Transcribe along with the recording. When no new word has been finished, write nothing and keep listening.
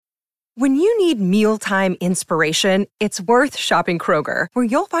When you need mealtime inspiration, it's worth shopping Kroger, where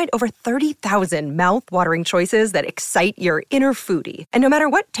you'll find over 30,000 mouth-watering choices that excite your inner foodie. And no matter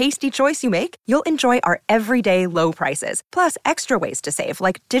what tasty choice you make, you'll enjoy our everyday low prices, plus extra ways to save,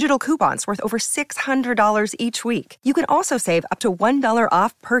 like digital coupons worth over $600 each week. You can also save up to $1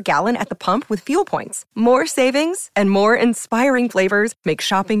 off per gallon at the pump with fuel points. More savings and more inspiring flavors make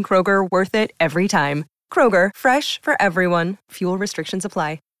shopping Kroger worth it every time. Kroger, fresh for everyone. Fuel restrictions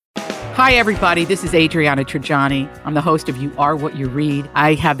apply. Hi, everybody. This is Adriana Trajani. I'm the host of You Are What You Read.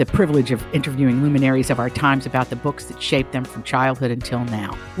 I have the privilege of interviewing luminaries of our times about the books that shaped them from childhood until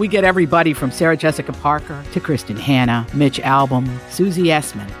now. We get everybody from Sarah Jessica Parker to Kristen Hanna, Mitch Albom, Susie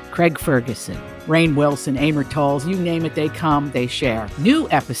Essman, Craig Ferguson, Rainn Wilson, Amor Tolls, you name it, they come, they share. New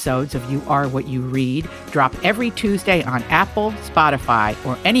episodes of You Are What You Read drop every Tuesday on Apple, Spotify,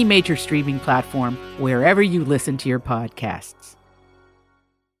 or any major streaming platform wherever you listen to your podcasts.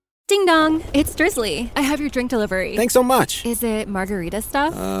 Ding dong, it's Drizzly. I have your drink delivery. Thanks so much. Is it margarita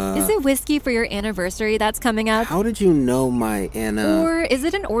stuff? Is it whiskey for your anniversary that's coming up? How did you know my Anna? Or is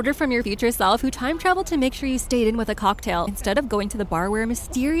it an order from your future self who time traveled to make sure you stayed in with a cocktail instead of going to the bar where a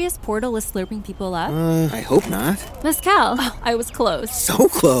mysterious portal is slurping people up? I hope not. Mezcal. Oh, I was close. So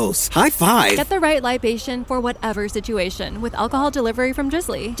close. High five. Get the right libation for whatever situation with alcohol delivery from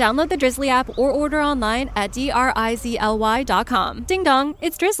Drizzly. Download the Drizzly app or order online at DRIZLY.com. Ding dong,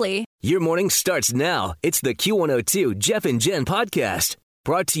 it's Drizzly. Your morning starts now. It's the Q102 Jeff and Jen podcast.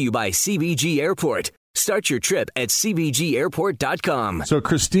 Brought to you by CBG Airport. Start your trip at CBGAirport.com. So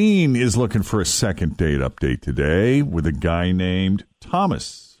Christine is looking for a second date update today with a guy named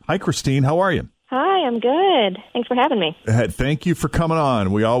Thomas. Hi, Christine. How are you? Hi, I'm good. Thanks for having me. Thank you for coming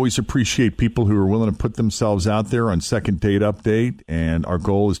on. We always appreciate people who are willing to put themselves out there on Second Date Update, and our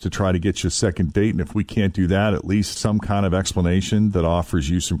goal is to try to get you a second date, and if we can't do that, at least some kind of explanation that offers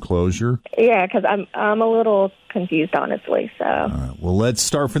you some closure. Yeah, because I'm a little confused, honestly. So, all right. Well, let's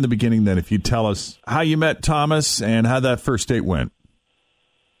start from the beginning then. If you tell us how you met Thomas and how that first date went.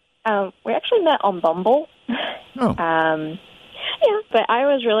 We actually met on Bumble. Oh. Yeah, but I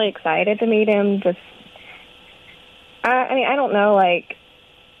was really excited to meet him. I mean, I don't know, like,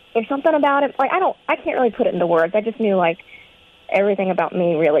 there's something about it. Like, I can't really put it into words. I just knew, like, everything about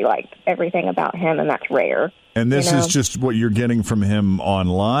me really liked everything about him, and that's rare. And this is just what you're getting from him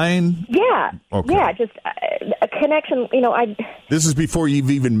online? Yeah. Okay. Yeah, just a connection, This is before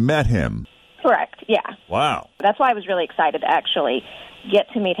you've even met him? Correct, yeah. Wow. That's why I was really excited to actually get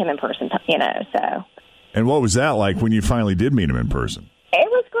to meet him in person, so... And what was that like when you finally did meet him in person? It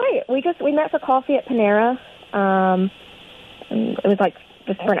was great. We met for coffee at Panera. It was like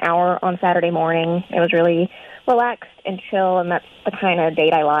just for an hour on Saturday morning. It was really relaxed and chill, and that's the kind of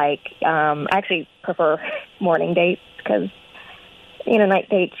date I like. I actually prefer morning dates because, night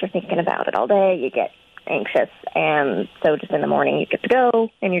dates, you're thinking about it all day. You get anxious, and so just in the morning you get to go,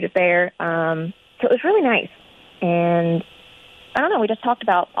 and you're just there. So it was really nice. And I don't know, we just talked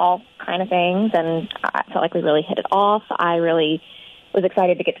about all kind of things, and I felt like we really hit it off. I really was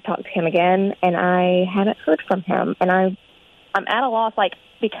excited to get to talk to him again, and I haven't heard from him. And I'm at a loss, like,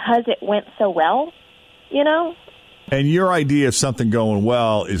 because it went so well, And your idea of something going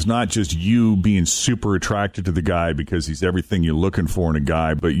well is not just you being super attracted to the guy because he's everything you're looking for in a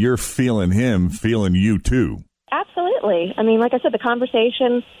guy, but you're feeling him, feeling you too. Absolutely. I mean, like I said, the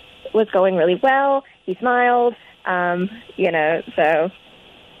conversation was going really well. He smiled. So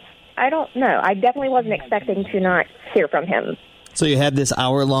I don't know. I definitely wasn't expecting to not hear from him. So you had this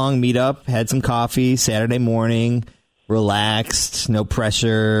hour-long meetup, had some coffee, Saturday morning, relaxed, no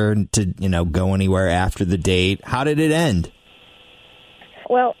pressure to, go anywhere after the date. How did it end?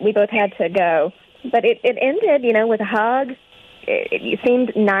 Well, we both had to go, but it ended, with a hug. It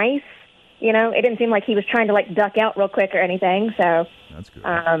seemed nice. It didn't seem like he was trying to, like, duck out real quick or anything, so. That's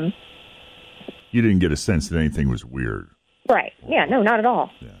good. You didn't get a sense that anything was weird. Right. Yeah, no, not at all.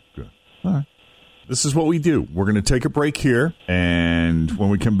 Yeah, good. All right. This is what we do. We're going to take a break here, and when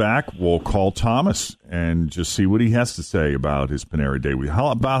we come back, we'll call Thomas and just see what he has to say about his Panera Day.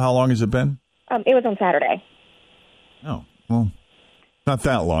 About how long has it been? It was on Saturday. Oh, well, not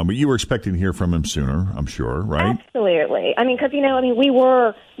that long, but you were expecting to hear from him sooner, I'm sure, right? Absolutely. I mean, because, we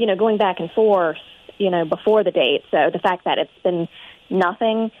were, going back and forth, before the date, so the fact that it's been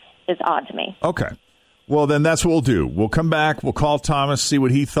nothing is odd to me. Okay. Well, then that's what we'll do. We'll come back. We'll call Thomas, see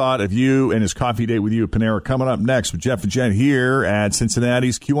what he thought of you and his coffee date with you at Panera. Coming up next with Jeff and Jen here at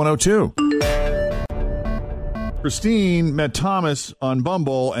Cincinnati's Q102. Christine met Thomas on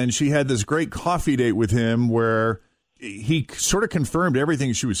Bumble, and she had this great coffee date with him where he sort of confirmed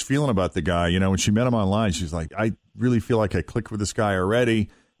everything she was feeling about the guy. When she met him online, she's like, I really feel like I clicked with this guy already.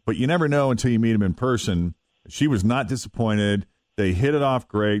 but you never know until you meet him in person. She was not disappointed. They hit it off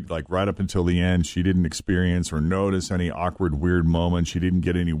great, like right up until the end. She didn't experience or notice any awkward, weird moments. She didn't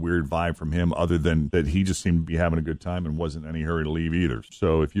get any weird vibe from him other than that he just seemed to be having a good time and wasn't in any hurry to leave either.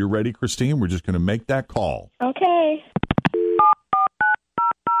 So if you're ready, Christine, we're just going to make that call. Okay.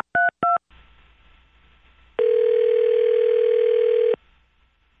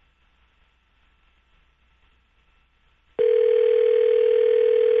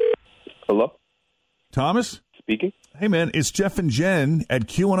 Hello? Thomas? Speaking. Hey, man, it's Jeff and Jen at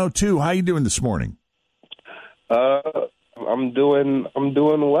Q102. How you doing this morning? I'm doing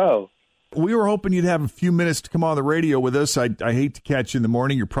well. We were hoping you'd have a few minutes to come on the radio with us. I hate to catch you in the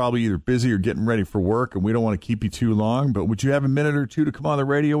morning. You're probably either busy or getting ready for work, and we don't want to keep you too long. But would you have a minute or two to come on the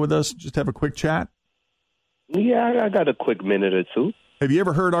radio with us? Just have a quick chat? Yeah, I got a quick minute or two. Have you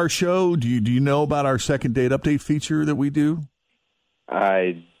ever heard our show? Do you know about our second date update feature that we do?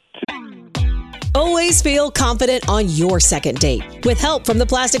 Always feel confident on your second date. With help from the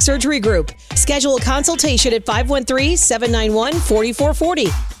Plastic Surgery Group. Schedule a consultation at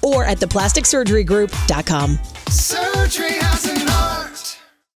 513-791-4440 or at theplasticsurgerygroup.com. Surgery has an art.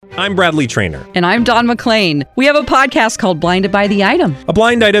 I'm Bradley Trainer. And I'm Don McClain. We have a podcast called Blinded by the Item. A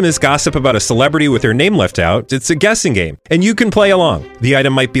blind item is gossip about a celebrity with their name left out. It's a guessing game, and you can play along. The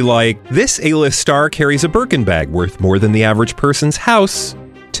item might be like, this A-list star carries a Birkin bag worth more than the average person's house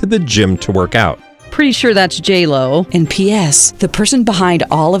to the gym to work out. Pretty sure that's J-Lo. And P.S. the person behind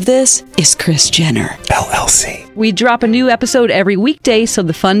all of this is Kris Jenner, LLC. We drop a new episode every weekday so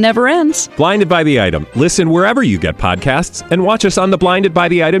the fun never ends. Blinded by the Item. Listen wherever you get podcasts and watch us on the Blinded by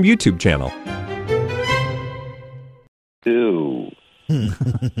the Item YouTube channel. Ew.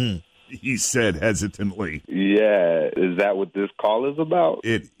 He said hesitantly. Yeah, is that what this call is about?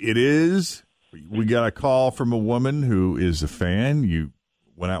 It is. We got a call from a woman who is a fan. You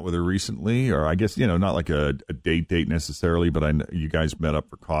went out with her recently, or I guess, not like a date necessarily, but I know you guys met up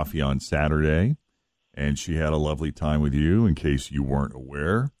for coffee on Saturday, and she had a lovely time with you, in case you weren't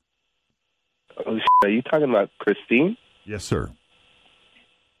aware. Oh, are you talking about Christine? Yes, sir.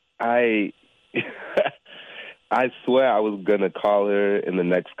 I swear I was going to call her in the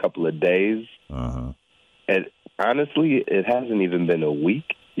next couple of days. Uh-huh. And honestly, it hasn't even been a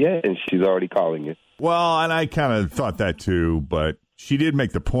week yet, and she's already calling you. Well, and I kind of thought that too, but she did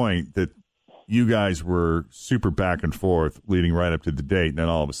make the point that you guys were super back and forth leading right up to the date, and then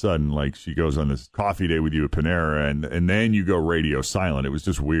all of a sudden, like, she goes on this coffee date with you at Panera, and then you go radio silent. It was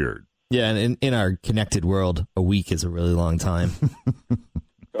just weird. Yeah, and in our connected world, a week is a really long time.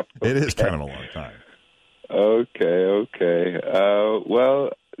 It is kind of a long time. Okay. Well,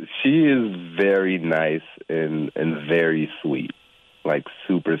 she is very nice and very sweet, like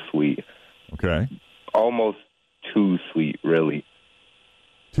super sweet. Okay. Almost too sweet, really.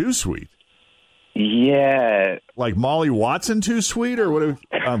 Too sweet? Yeah. Like Molly Watson too sweet, or what?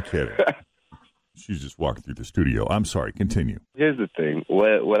 I'm kidding. She's just walking through the studio. I'm sorry. Continue. Here's the thing.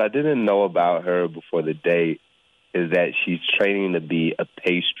 What I didn't know about her before the date is that she's training to be a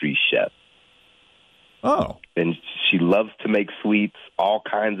pastry chef. Oh. And she loves to make sweets, all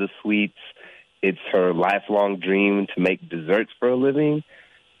kinds of sweets. It's her lifelong dream to make desserts for a living.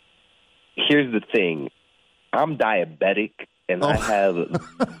 Here's the thing. I'm diabetic, and I have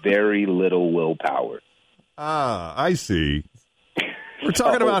very little willpower. Ah, I see. We're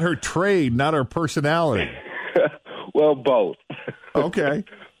talking about her trade, not her personality. Well, both. Okay.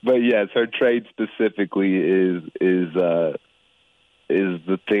 But yes, her trade specifically is the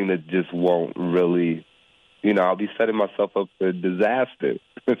thing that just won't really, I'll be setting myself up for disaster.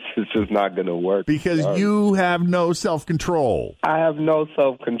 It's just not going to work. Because you have no self-control. I have no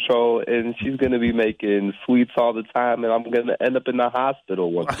self-control, and she's going to be making sweets all the time, and I'm going to end up in the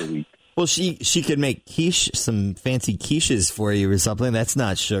hospital once a week. Well, she could make some fancy quiches for you or something. That's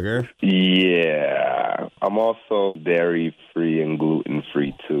not sugar. Yeah. I'm also dairy-free and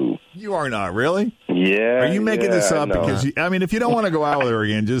gluten-free, too. You are not, really? Yeah. Are you making this up? Because, if you don't want to go out with her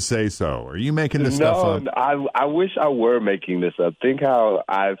again, just say so. Are you making this stuff up? No, I wish I were making this up. Think how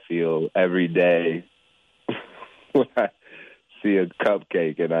I feel every day when I see a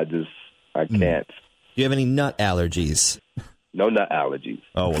cupcake and I can't. Do you have any nut allergies? No nut allergies.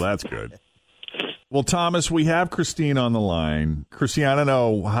 Oh, well, that's good. Well, Thomas, we have Christine on the line. Christine, I don't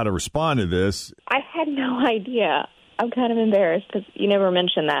know how to respond to this. I had no idea. I'm kind of embarrassed because you never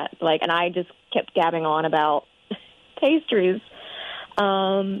mentioned that. And I just kept gabbing on about pastries.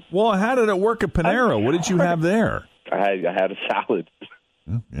 Well, how did it work at Panera? What did you have there? I had a salad.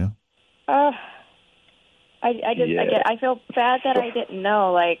 Oh, yeah. I feel bad that I didn't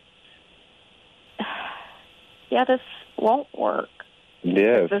know. This won't work.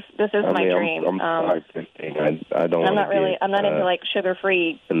 Yes. This is my dream. I'm sorry, Christine. I don't. I'm not really. I'm not into like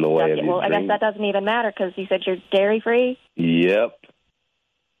sugar-free in the way stuff. of Well, I guess that doesn't even matter because you said you're dairy-free. Yep.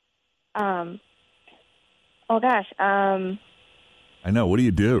 Oh gosh. I know. What do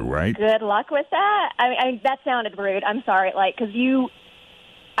you do, right? Good luck with that. I mean, that sounded rude. I'm sorry. Like, because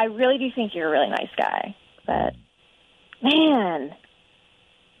I really do think you're a really nice guy, but man,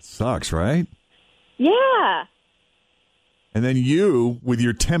 sucks, right? Yeah. And then you, with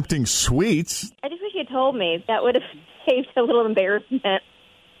your tempting sweets. I just wish you had told me. That would have saved a little embarrassment.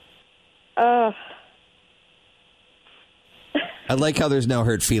 I like how there's no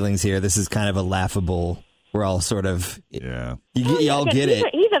hurt feelings here. This is kind of a laughable. We're all sort of You all get it.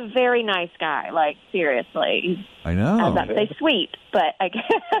 He's a very nice guy. Like seriously, I know. I was about to say sweet, but I guess.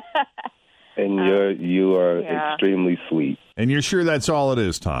 And you are extremely sweet. And you're sure that's all it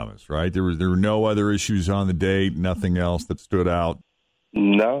is, Thomas, right? There were no other issues on the date, nothing else that stood out?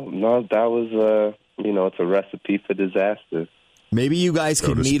 No, that was, it's a recipe for disaster. Maybe you guys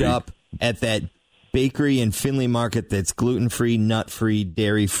could meet up at that bakery in Findlay Market that's gluten-free, nut-free,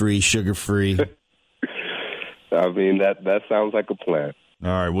 dairy-free, sugar-free. I mean, that sounds like a plan. All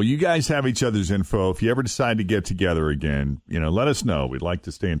right. Well, you guys have each other's info. If you ever decide to get together again, let us know. We'd like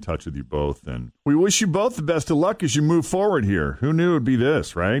to stay in touch with you both. And we wish you both the best of luck as you move forward here. Who knew it would be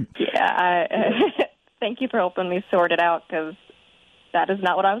this, right? Yeah. Thank you for helping me sort it out because that is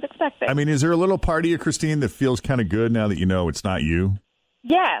not what I was expecting. I mean, is there a little part of you, Christine, that feels kind of good now that you know it's not you?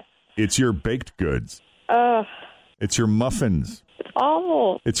 Yes. It's your baked goods. It's your muffins. It's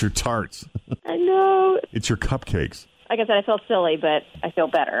awful. It's your tarts. I know. It's your cupcakes. Like I said, I feel silly, but I feel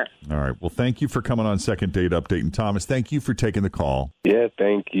better. All right. Well, thank you for coming on Second Date Update. And, Thomas, thank you for taking the call. Yeah,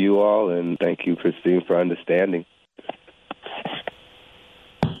 thank you all, and thank you, Christine, for understanding.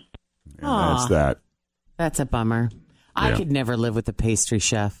 And that's that. That's a bummer. I could never live with a pastry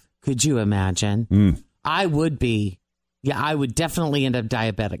chef. Could you imagine? I would be. Yeah, I would definitely end up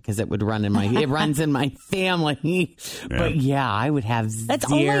diabetic because it runs in my family. Yeah. But yeah, I would have That's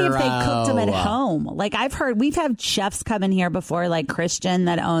zero. only if they cooked them at home. Like we've had chefs come in here before, like Christian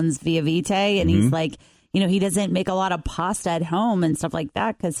that owns Via Vite, and he's like, he doesn't make a lot of pasta at home and stuff like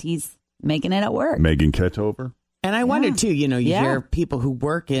that because he's making it at work. Megan Ketover. And I wonder too, you hear people who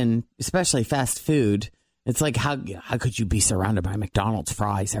work in, especially fast food. It's like, how could you be surrounded by McDonald's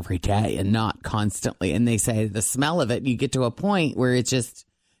fries every day and not constantly? And they say the smell of it, you get to a point where it just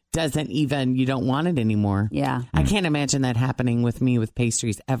doesn't even, you don't want it anymore. Yeah. I can't imagine that happening with me with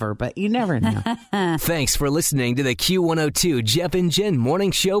pastries ever, but you never know. Thanks for listening to the Q102 Jeff and Jen Morning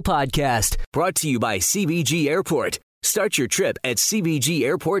Show podcast, brought to you by CBG Airport. Start your trip at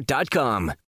CBGAirport.com.